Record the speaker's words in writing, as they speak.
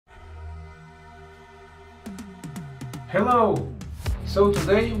Hello! So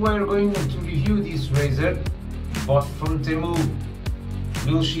today we're going to review this razor bought from Temu.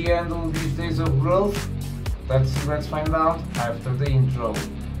 Will she handle these days of growth? Let's find out after the intro.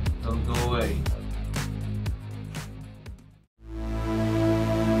 Don't go away.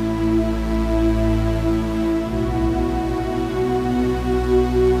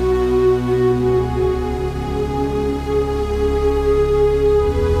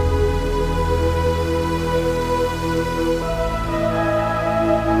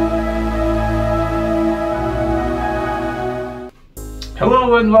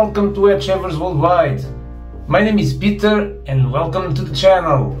 Hello and welcome to Shavers Worldwide. My name is Peter and welcome to the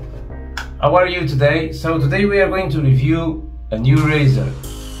channel. How are you today? So today we are going to review a new razor.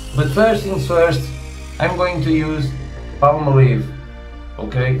 But first things first, I'm going to use Palmolive,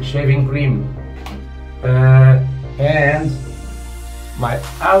 okay, shaving cream, and my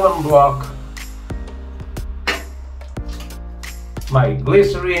alum block, my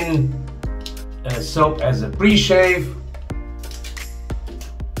glycerin soap as a pre-shave,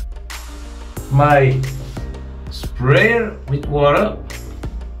 my sprayer with water,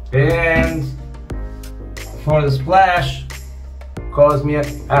 and for the splash, Cosmia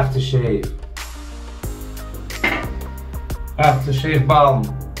aftershave balm,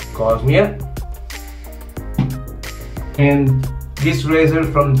 Cosmia, and this razor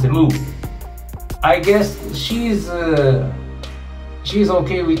from Temu. I guess she's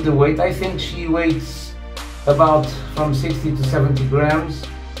okay with the weight. I think she weighs about from 60 to 70 grams.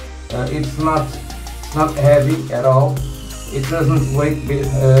 It's not heavy at all. It doesn't weigh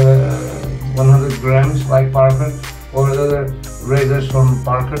 100 grams like Parker or the other razors from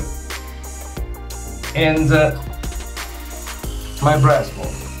Parker. And my brass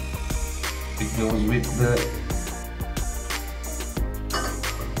ball. It goes with the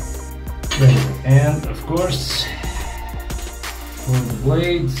razor. And of course, for the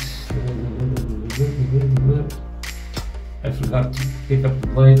blades, I forgot to pick up the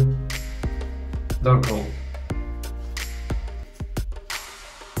blade. THOR.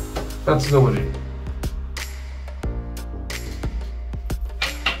 Let's go with it.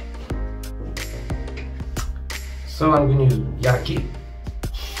 So I'm going to use Yaki.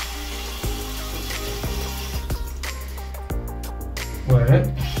 Wear it.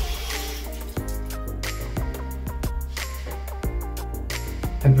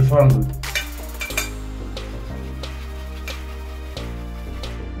 And perform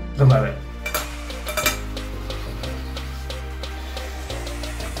the mallet.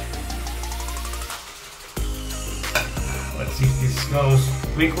 Let's see if this goes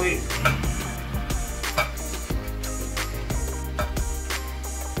quickly.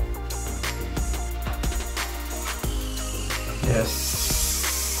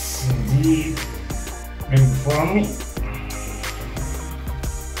 Yes, indeed. Bring it for me.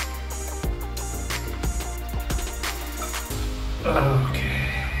 Okay.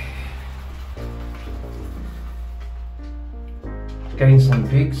 Getting some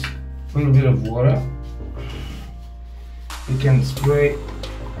peaks. A little bit of water. You can spray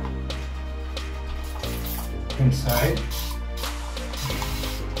inside.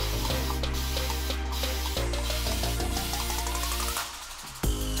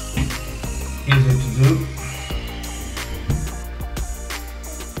 Easy to do.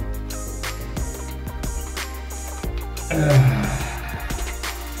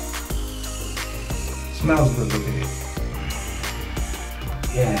 Smells good, look at it.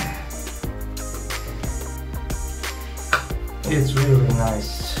 Yeah. It's really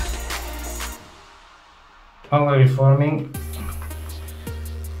nice. Color reforming.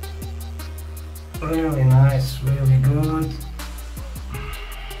 Really nice, really good.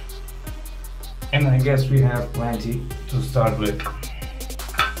 And I guess we have plenty to start with.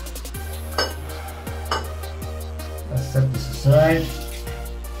 Let's set this aside.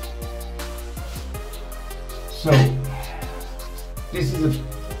 So, this is a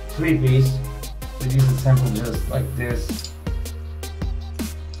 3-piece. It is assembled just like this.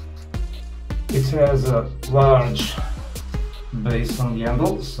 It has a large base on the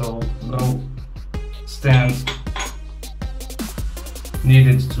handle, so no stand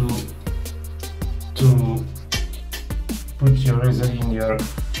needed to put your razor in your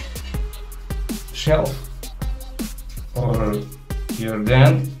shelf or your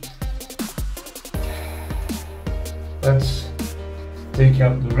den. Let's take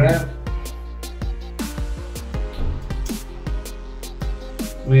out the wrap.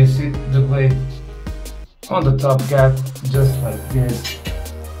 We sit the blade on the top cap just like this.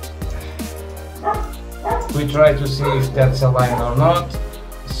 We try to see if that's aligned or not.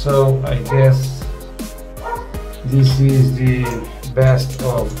 So I guess This is the best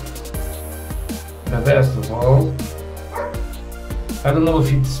of all. I don't know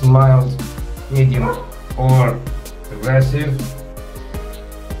if it's mild, medium or aggressive.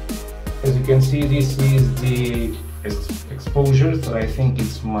 As you can see, this is the exposure, so I think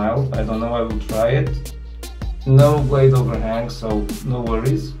it's mild. I don't know, I will try it. No blade overhang, so no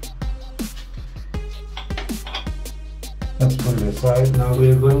worries. Let's put it aside. Now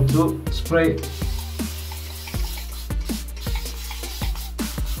we are going to spray.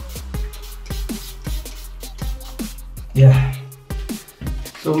 Yeah,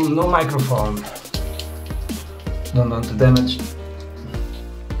 so no microphone, don't want to damage.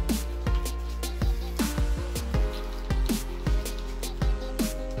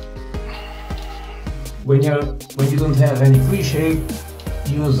 When you don't have any cliche,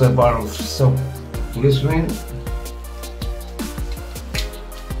 use a bar of soap glycerin.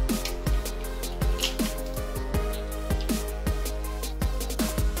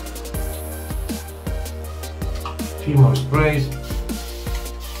 Few more sprays,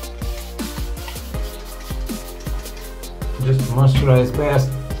 just to moisturize best.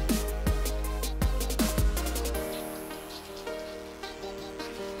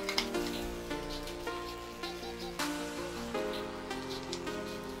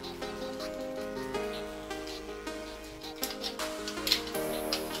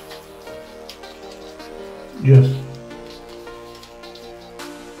 Just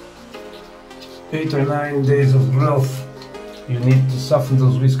 8 or 9 days of growth, you need to soften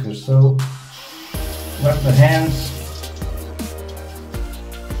those whiskers, so wet the hands,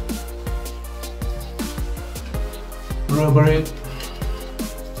 rubber it,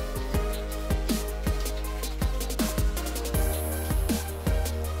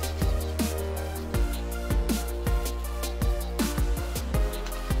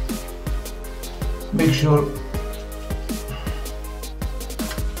 make sure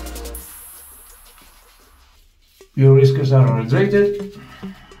your whiskers are hydrated.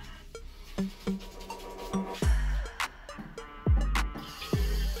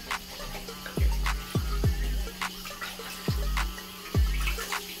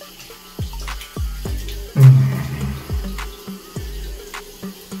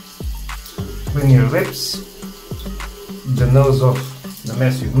 Clean your lips, the nose of the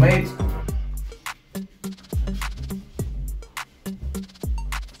mess you've made.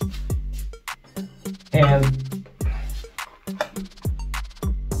 And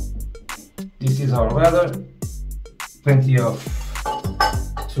this is our weather, plenty of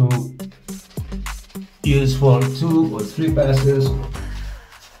to use for 2 or 3 passes.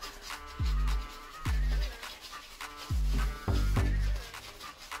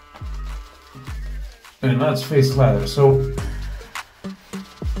 And that's face lather, so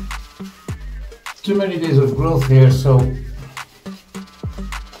too many days of growth here, so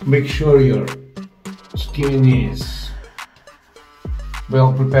make sure your skin is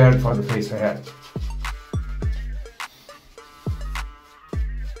well prepared for the face ahead.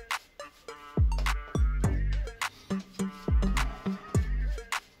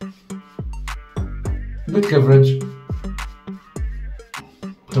 Good coverage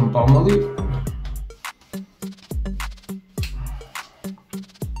from Palmolive.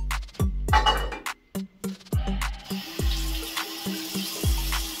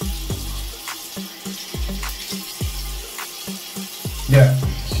 Yeah,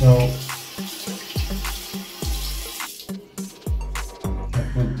 so I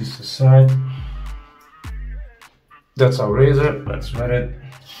put this aside. That's our razor, let's wet it.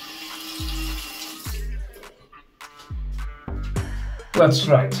 Let's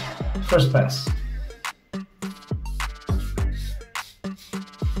try it. First pass.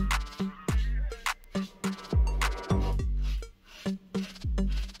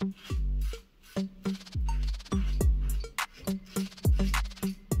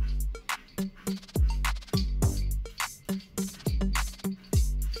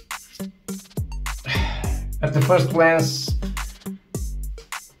 At the first glance,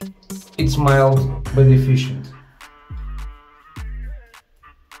 it's mild but efficient.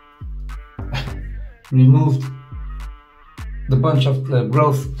 Removed the bunch of the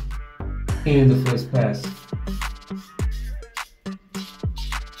growth in the first pass.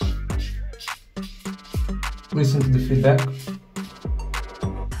 Listen to the feedback.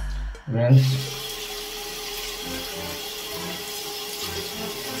 Rinse.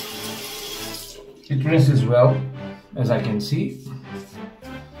 It rinses well, as I can see.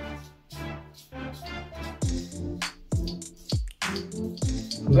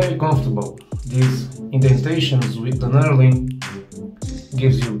 Very comfortable. These indentations with the knurling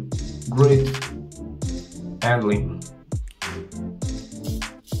gives you great handling.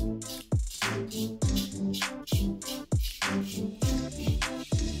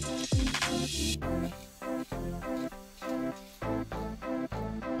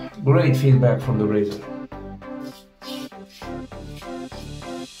 Great feedback from the razor.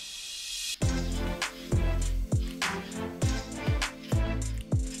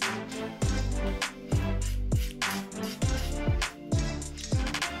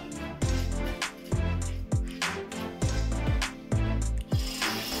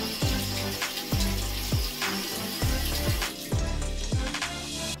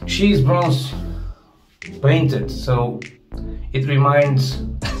 She is bronze painted, so it reminds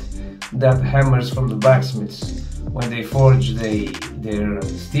that hammers from the blacksmiths when they forge their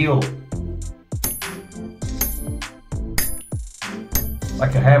steel,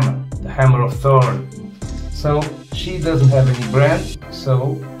 like a hammer, the hammer of Thor. So she doesn't have any brand,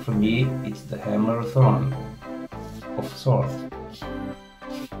 so for me it's the hammer of Thor.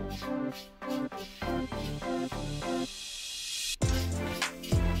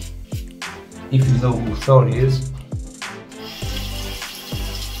 If you know who Thor is,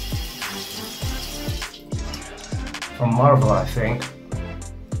 from Marvel, I think.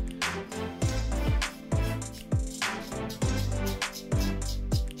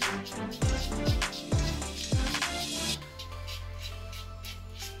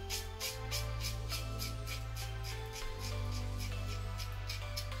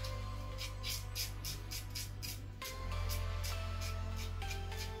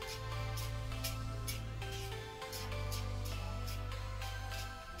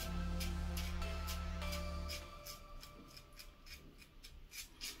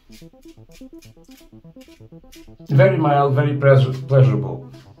 Very mild, very pleasurable.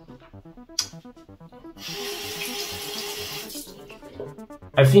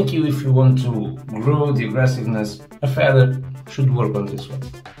 I think if you want to grow the aggressiveness, a feather should work on this one.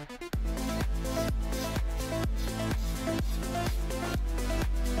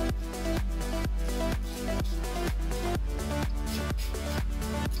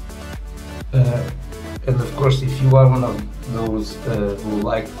 And of course, if you are one of those who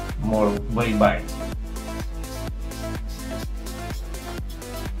like more weight bite,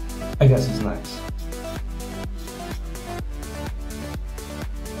 I guess it's nice.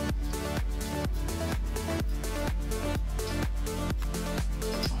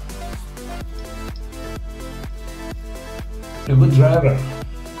 A good driver.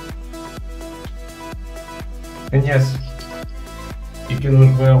 And yes, it can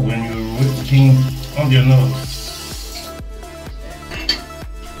work well when you're working on your nose.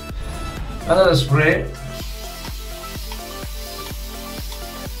 Another spray.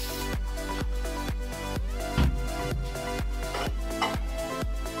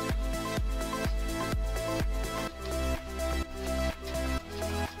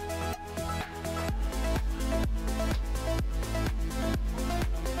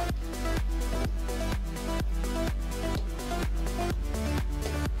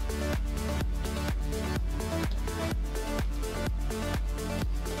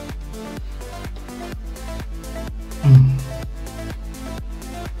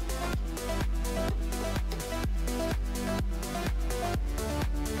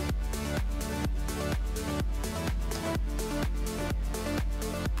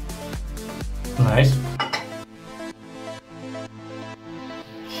 Nice.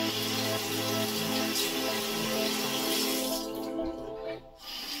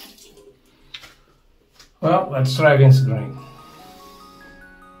 Well, let's try against the grain.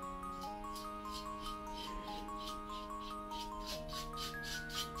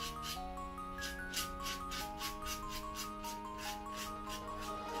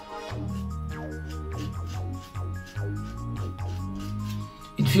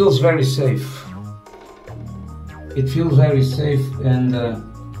 It feels very safe. It feels very safe, and the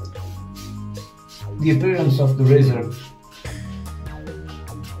appearance of the razor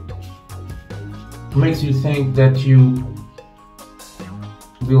makes you think that you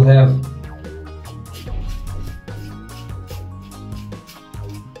will have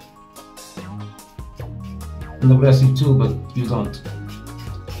an aggressive tool, but you don't.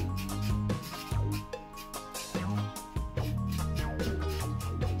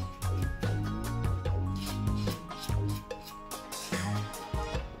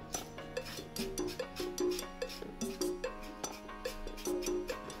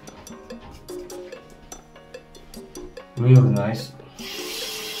 Really nice.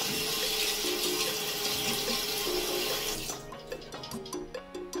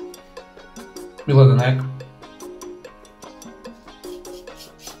 Below the neck.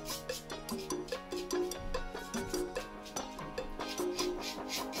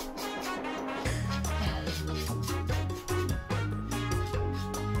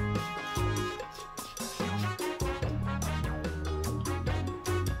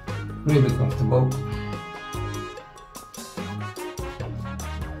 really comfortable.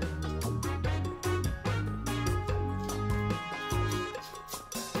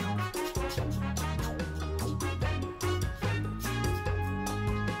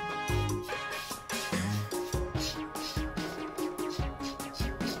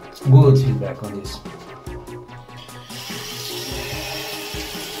 Good feedback on this.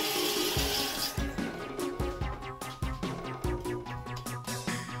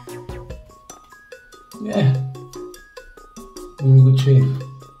 Yeah, in good shape.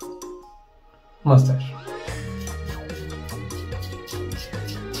 Mustache.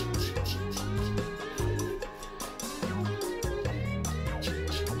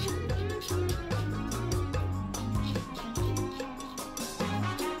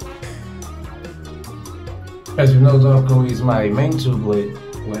 As you know, Dorco is my main tool blade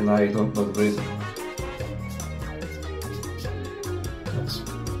when I don't know the reason.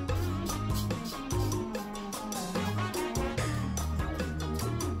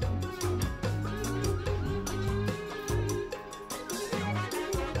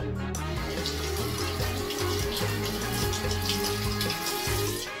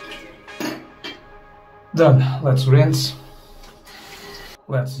 Done. Let's rinse.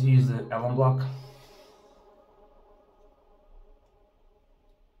 Let's use the alum block.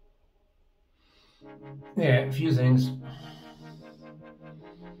 Yeah, a few things.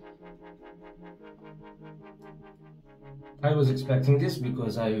 I was expecting this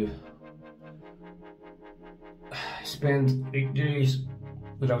because I spent 8 days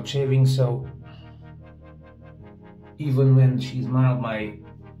without shaving, so even when she's mild, my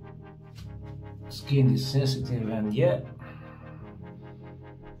skin is sensitive, and yeah.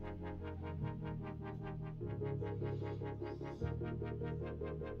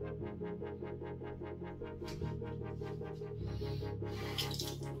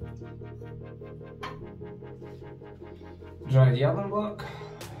 Dry the alum block.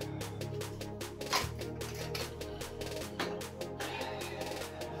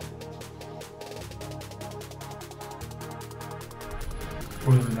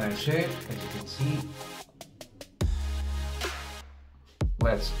 Really nice shape, as you can see.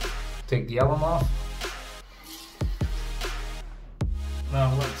 Let's take the alum off.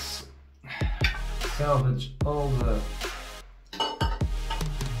 Now let's salvage all the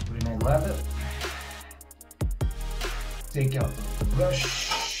remaining lather. Take out the brush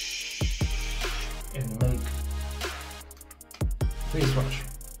and make face wash.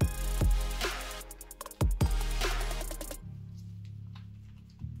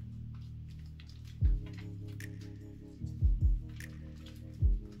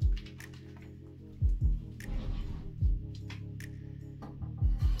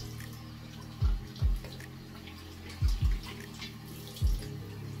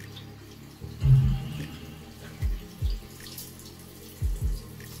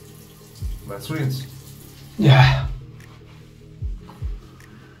 Let's rinse. Yeah.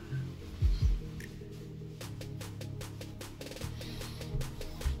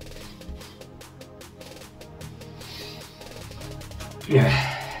 Yeah.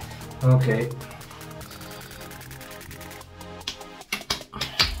 Okay.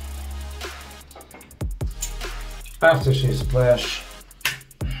 Aftershave splash.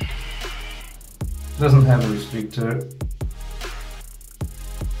 Doesn't have a restrictor.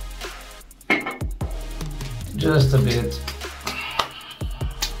 Just a bit.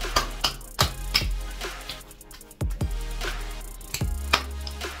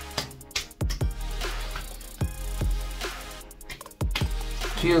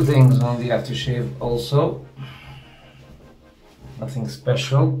 Few things on the aftershave also. Nothing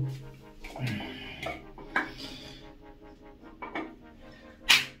special.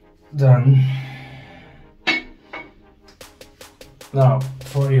 Done. Now,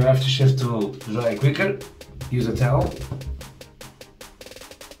 for your aftershave to dry quicker, use a towel.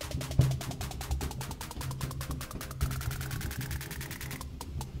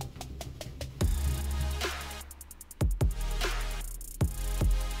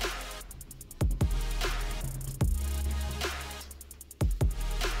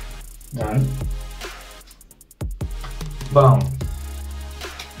 Done. Boom.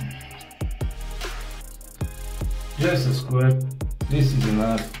 Just a squirt. This is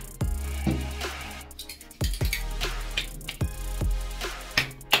enough.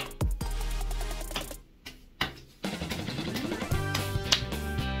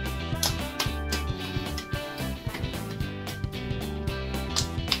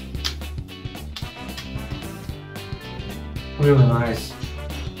 Really nice.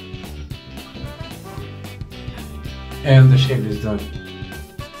 And the shave is done.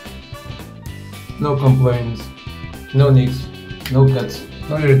 no complaints, no nicks, no cuts,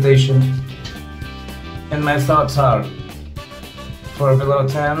 no irritation. And my thoughts are, for below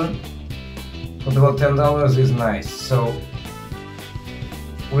 $10 is nice. So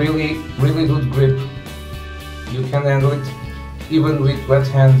really good grip. You can handle it even with wet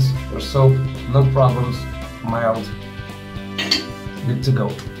hands or soap, no problems, mild, good to go.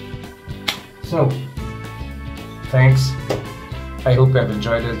 So thanks, I hope you have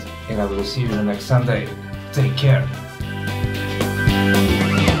enjoyed it, and I will see you the next Sunday. Take care.